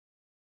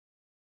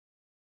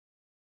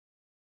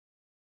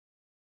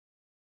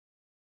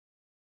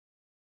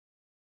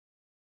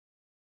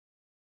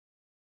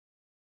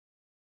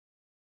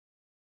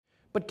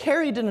But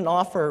Kerry didn't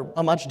offer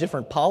a much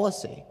different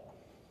policy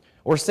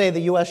or say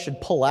the U.S.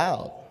 should pull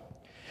out.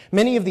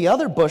 Many of the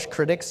other Bush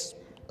critics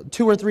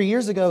 2 or 3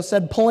 years ago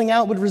said pulling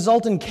out would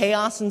result in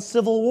chaos and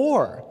civil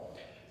war.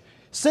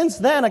 Since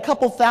then, a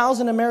couple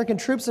thousand American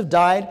troops have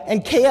died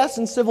and chaos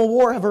and civil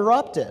war have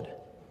erupted.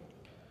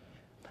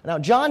 Now,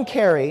 John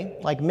Kerry,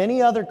 like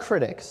many other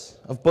critics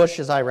of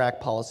Bush's Iraq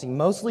policy,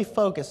 mostly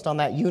focused on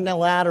that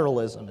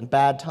unilateralism and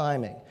bad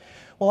timing.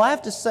 Well, I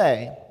have to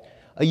say,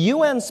 a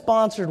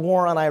UN-sponsored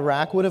war on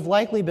Iraq would have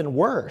likely been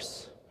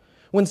worse.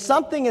 When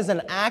something is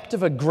an act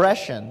of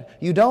aggression,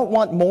 you don't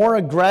want more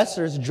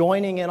aggressors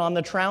joining in on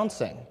the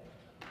trouncing.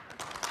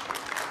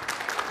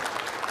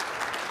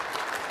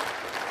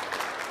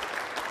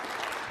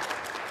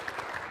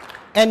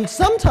 And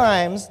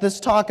sometimes this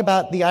talk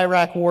about the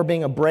Iraq War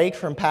being a break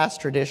from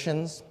past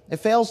traditions, it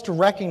fails to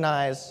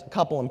recognize a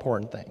couple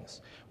important things.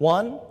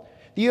 One,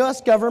 the U.S.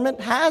 government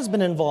has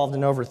been involved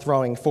in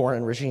overthrowing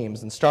foreign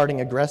regimes and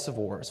starting aggressive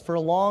wars for a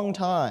long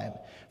time,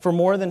 for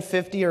more than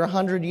 50 or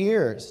 100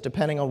 years,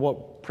 depending on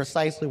what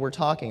precisely we're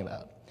talking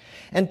about.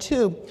 And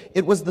two,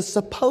 it was the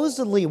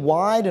supposedly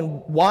wise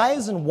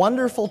and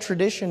wonderful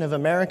tradition of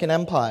American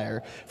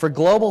empire for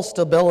global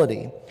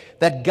stability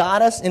that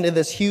got us into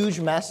this huge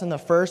mess in the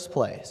first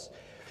place.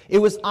 It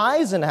was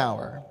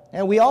Eisenhower,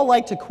 and we all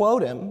like to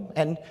quote him,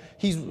 and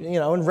he's,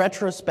 in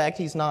retrospect,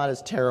 he's not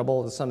as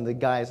terrible as some of the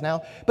guys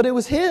now, but it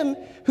was him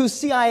who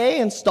CIA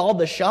installed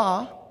the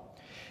Shah.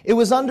 It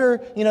was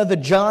under, the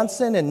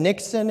Johnson and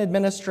Nixon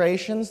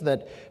administrations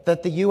that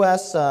the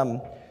U.S.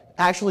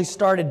 Actually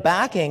started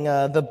backing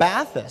the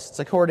Baathists,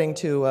 according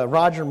to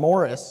Roger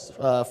Morris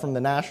from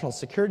the National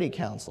Security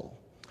Council.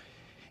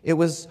 It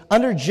was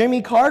under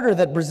Jimmy Carter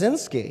that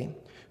Brzezinski,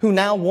 who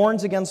now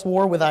warns against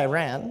war with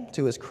Iran,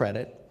 to his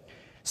credit,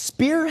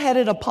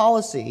 spearheaded a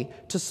policy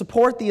to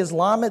support the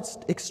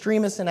Islamist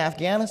extremists in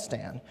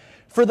Afghanistan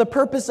for the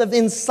purpose of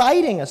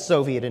inciting a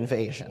Soviet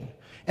invasion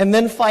and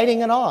then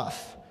fighting it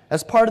off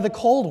as part of the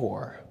Cold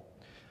War.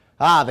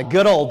 Ah, the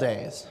good old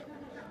days.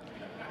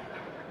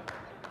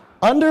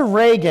 Under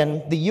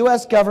Reagan, the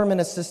U.S.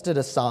 government assisted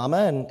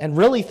Osama and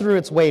really threw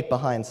its weight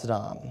behind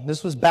Saddam.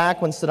 This was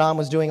back when Saddam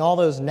was doing all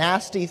those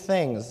nasty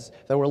things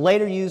that were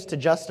later used to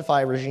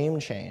justify regime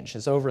change,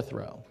 his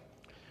overthrow.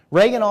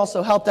 Reagan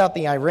also helped out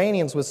the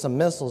Iranians with some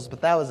missiles,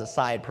 but that was a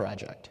side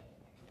project.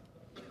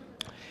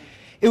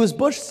 It was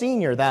Bush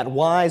Sr., that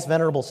wise,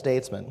 venerable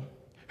statesman,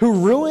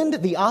 who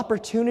ruined the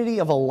opportunity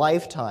of a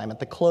lifetime at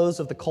the close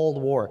of the Cold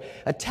War,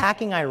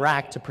 attacking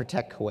Iraq to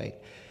protect Kuwait.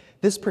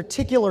 This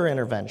particular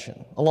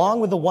intervention, along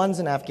with the ones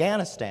in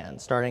Afghanistan,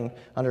 starting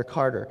under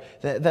Carter,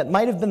 that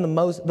might have been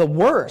the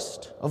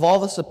worst of all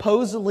the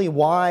supposedly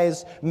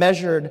wise,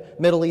 measured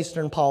Middle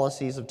Eastern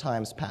policies of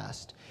times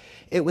past.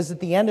 It was at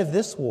the end of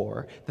this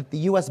war that the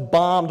U.S.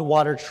 bombed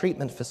water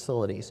treatment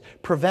facilities,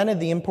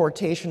 prevented the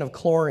importation of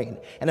chlorine,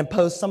 and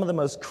imposed some of the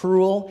most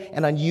cruel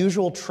and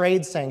unusual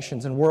trade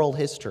sanctions in world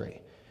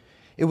history.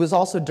 It was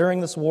also during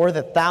this war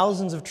that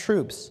thousands of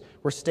troops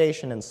were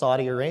stationed in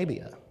Saudi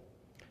Arabia.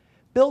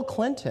 Bill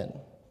Clinton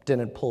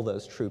didn't pull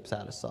those troops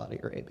out of Saudi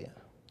Arabia.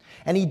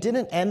 And he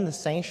didn't end the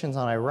sanctions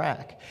on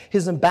Iraq.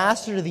 His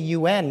ambassador to the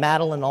UN,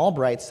 Madeleine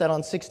Albright, said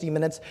on 60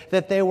 Minutes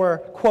that they were,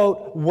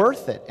 quote,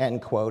 worth it,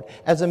 end quote,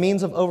 as a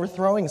means of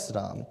overthrowing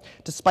Saddam,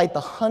 despite the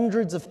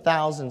hundreds of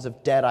thousands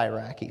of dead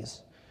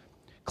Iraqis.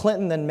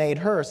 Clinton then made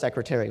her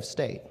Secretary of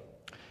State.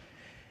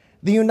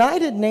 The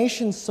United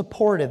Nations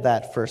supported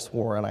that first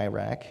war in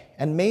Iraq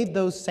and made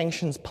those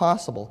sanctions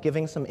possible,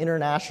 giving some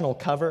international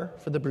cover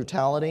for the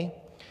brutality.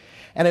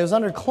 And it was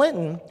under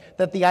Clinton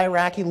that the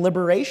Iraqi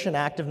Liberation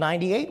Act of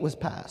 '98 was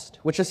passed,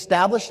 which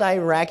established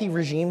Iraqi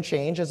regime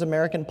change as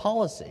American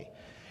policy.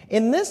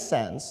 In this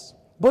sense,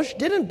 Bush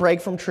didn't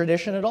break from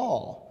tradition at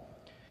all.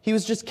 He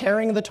was just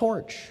carrying the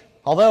torch,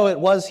 although it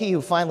was he who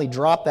finally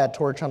dropped that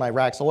torch on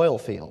Iraq's oil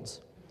fields.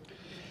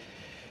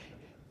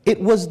 It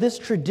was this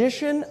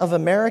tradition of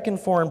American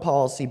foreign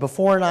policy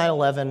before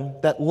 9/11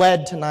 that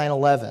led to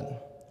 9/11.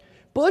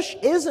 Bush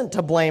isn't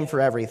to blame for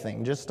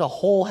everything, just a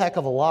whole heck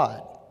of a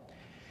lot.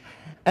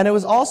 And it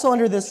was also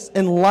under this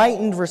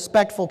enlightened,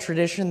 respectful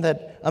tradition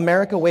that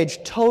America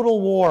waged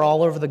total war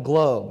all over the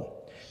globe.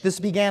 This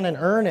began in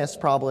earnest,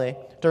 probably,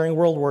 during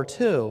World War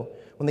II,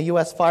 when the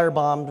U.S.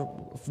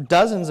 firebombed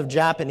dozens of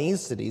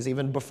Japanese cities,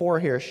 even before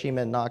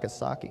Hiroshima and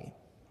Nagasaki.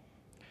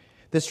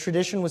 This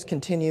tradition was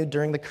continued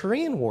during the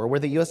Korean War, where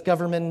the U.S.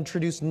 government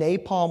introduced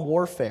napalm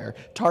warfare,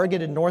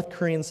 targeted North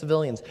Korean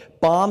civilians,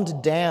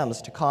 bombed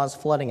dams to cause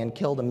flooding, and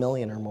killed 1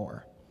 million or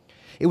more.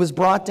 It was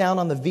brought down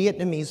on the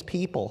Vietnamese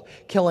people,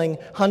 killing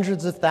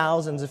hundreds of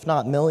thousands, if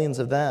not millions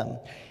of them.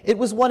 It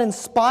was what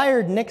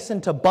inspired Nixon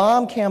to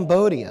bomb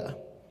Cambodia,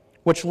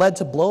 which led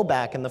to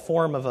blowback in the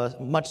form of a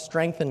much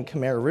strengthened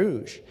Khmer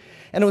Rouge.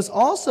 And it was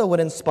also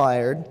what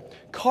inspired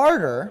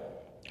Carter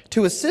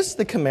to assist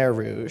the Khmer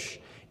Rouge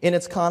in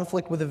its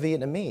conflict with the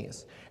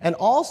Vietnamese. And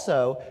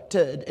also,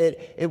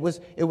 it was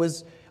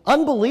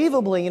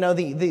unbelievably,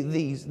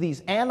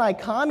 these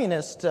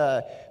anti-communist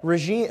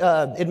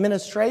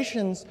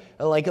administrations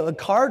like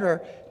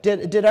Carter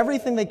did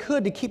everything they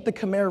could to keep the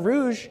Khmer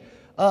Rouge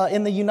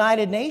in the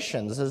United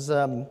Nations as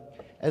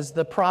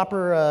the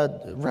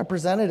proper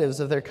representatives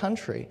of their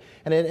country.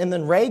 And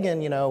then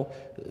Reagan,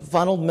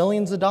 funneled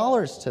millions of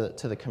dollars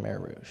to the Khmer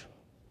Rouge.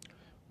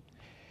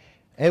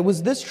 It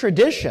was this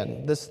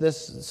tradition, this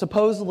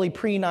supposedly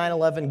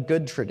pre-9/11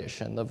 good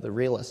tradition of the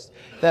realists,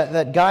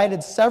 that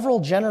guided several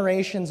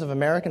generations of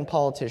American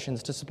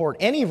politicians to support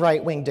any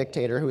right-wing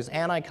dictator who was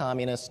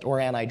anti-communist or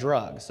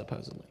anti-drug,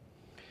 supposedly.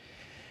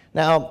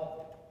 Now,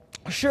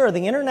 sure,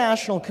 the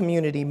international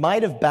community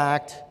might have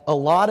backed a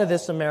lot of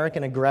this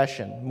American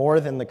aggression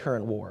more than the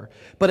current war.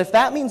 But if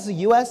that means the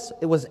U.S.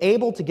 was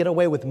able to get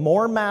away with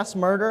more mass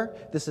murder,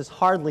 this is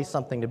hardly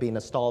something to be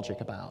nostalgic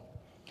about.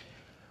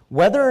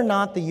 Whether or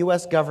not the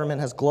U.S.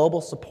 government has global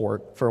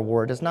support for a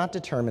war does not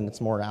determine its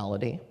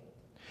morality.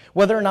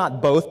 Whether or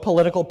not both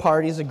political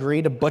parties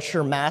agree to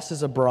butcher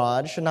masses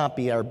abroad should not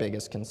be our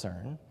biggest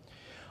concern.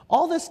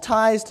 All this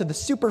ties to the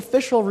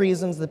superficial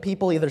reasons that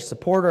people either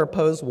support or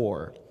oppose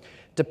war,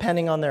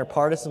 depending on their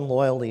partisan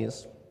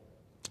loyalties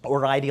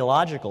or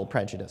ideological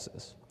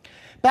prejudices.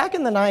 Back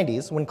in the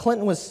 90s, when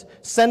Clinton was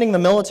sending the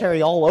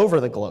military all over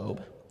the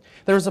globe,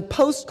 there was a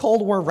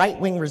post-Cold War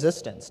right-wing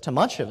resistance to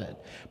much of it.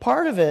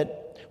 Part of it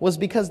was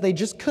because they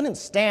just couldn't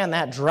stand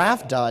that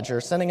draft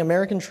dodger sending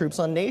American troops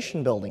on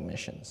nation-building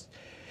missions.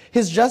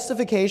 His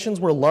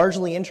justifications were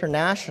largely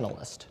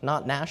internationalist,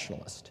 not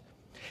nationalist.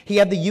 He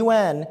and the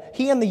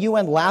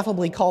UN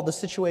laughably called the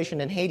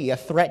situation in Haiti a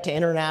threat to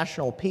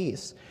international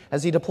peace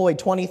as he deployed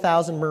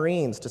 20,000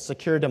 Marines to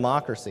secure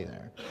democracy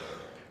there.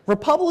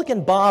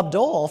 Republican Bob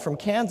Dole from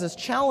Kansas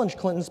challenged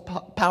Clinton's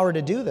power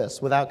to do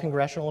this without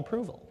congressional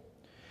approval.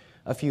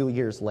 A few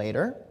years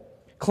later,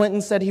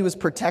 Clinton said he was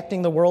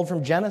protecting the world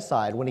from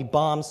genocide when he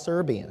bombed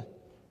Serbia,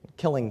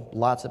 killing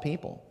lots of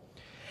people.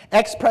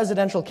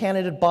 Ex-presidential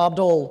candidate Bob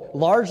Dole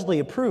largely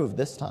approved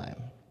this time.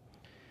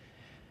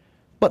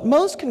 But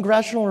most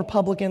congressional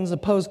Republicans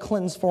opposed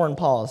Clinton's foreign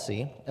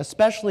policy,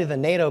 especially the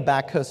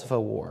NATO-backed Kosovo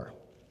war.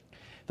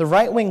 The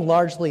right wing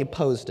largely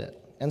opposed it,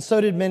 and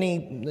so did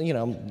many,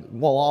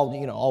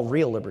 all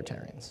real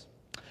libertarians.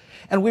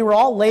 And we were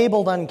all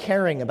labeled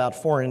uncaring about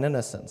foreign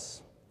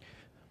innocence.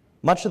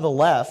 Much of the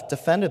left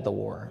defended the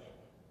war.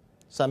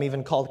 Some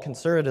even called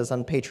conservatives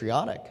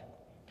unpatriotic.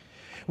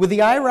 With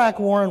the Iraq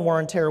War and War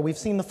on Terror, we've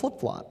seen the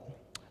flip-flop.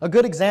 A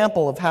good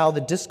example of how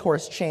the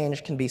discourse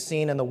change can be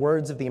seen in the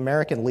words of the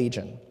American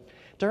Legion.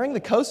 During the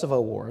Kosovo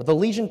War, the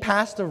Legion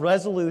passed a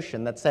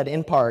resolution that said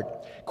in part,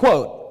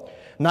 quote,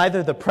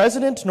 "Neither the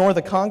President nor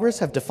the Congress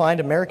have defined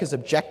America's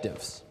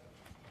objectives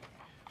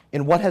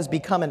in what has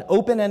become an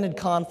open-ended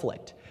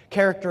conflict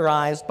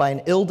characterized by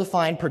an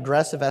ill-defined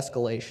progressive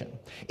escalation.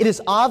 It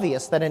is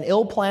obvious that an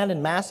ill-planned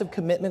and massive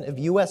commitment of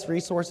U.S.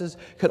 resources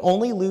could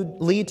only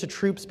lead to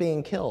troops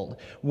being killed,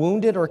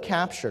 wounded, or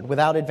captured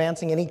without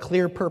advancing any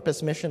clear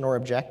purpose, mission, or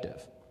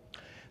objective."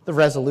 The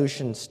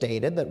resolution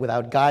stated that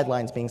without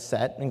guidelines being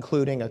set,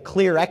 including a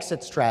clear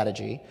exit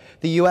strategy,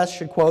 the U.S.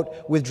 should, quote,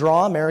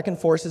 "withdraw American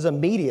forces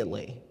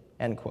immediately,"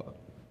 end quote.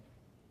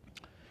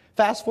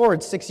 Fast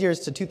forward 6 years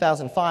to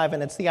 2005,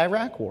 and it's the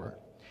Iraq War.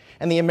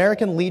 And the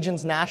American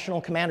Legion's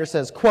national commander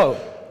says, quote,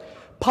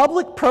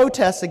 "Public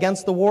protests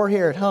against the war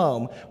here at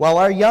home, while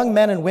our young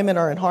men and women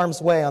are in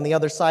harm's way on the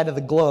other side of the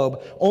globe,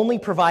 only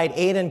provide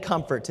aid and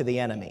comfort to the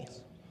enemy."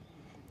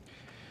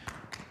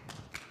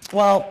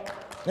 Well,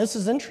 this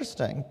is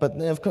interesting, but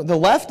the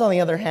left, on the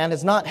other hand,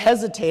 has not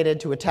hesitated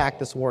to attack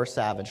this war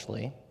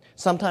savagely,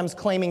 sometimes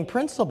claiming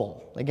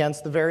principle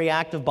against the very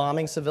act of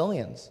bombing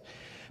civilians.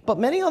 But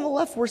many on the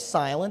left were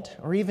silent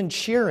or even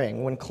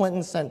cheering when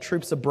Clinton sent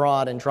troops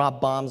abroad and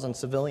dropped bombs on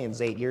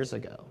civilians 8 years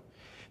ago.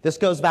 This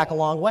goes back a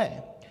long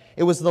way.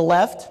 It was the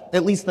left,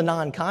 at least the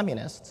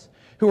non-communists,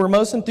 who were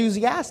most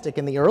enthusiastic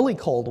in the early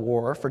Cold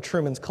War for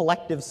Truman's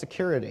collective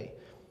security,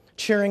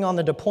 cheering on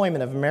the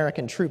deployment of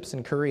American troops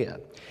in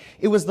Korea.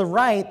 It was the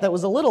right that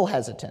was a little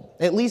hesitant,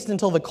 at least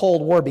until the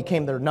Cold War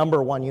became their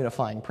 #1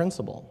 unifying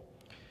principle.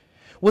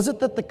 Was it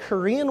that the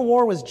Korean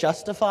War was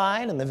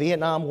justified and the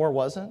Vietnam War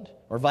wasn't,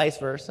 or vice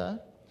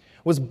versa?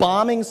 Was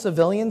bombing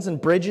civilians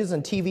and bridges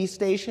and TV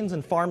stations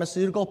and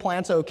pharmaceutical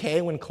plants okay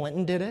when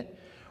Clinton did it?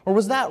 Or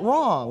was that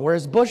wrong,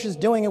 whereas Bush is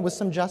doing it with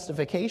some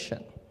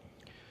justification?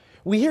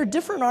 We hear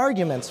different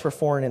arguments for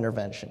foreign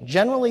intervention,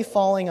 generally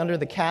falling under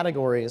the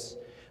categories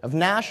of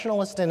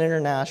nationalist and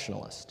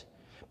internationalist,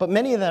 but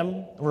many of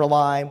them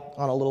rely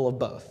on a little of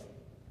both.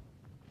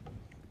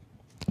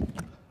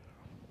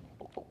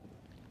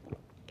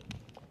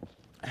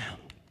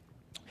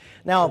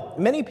 Now,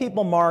 many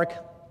people mark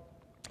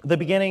the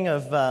beginning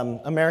of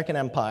American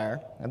empire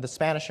and the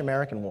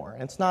Spanish-American War.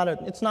 It's not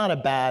a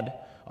bad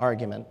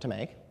argument to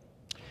make.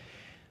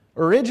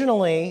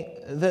 Originally,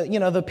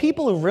 the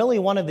people who really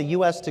wanted the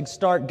U.S. to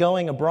start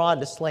going abroad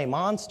to slay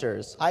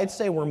monsters, I'd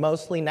say were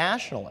mostly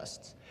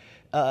nationalists.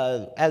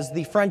 As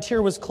the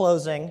frontier was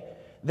closing,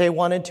 they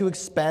wanted to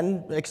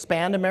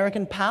expand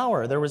American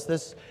power. There was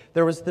this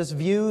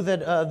view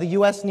that the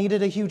U.S.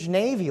 needed a huge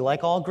navy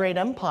like all great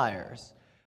empires.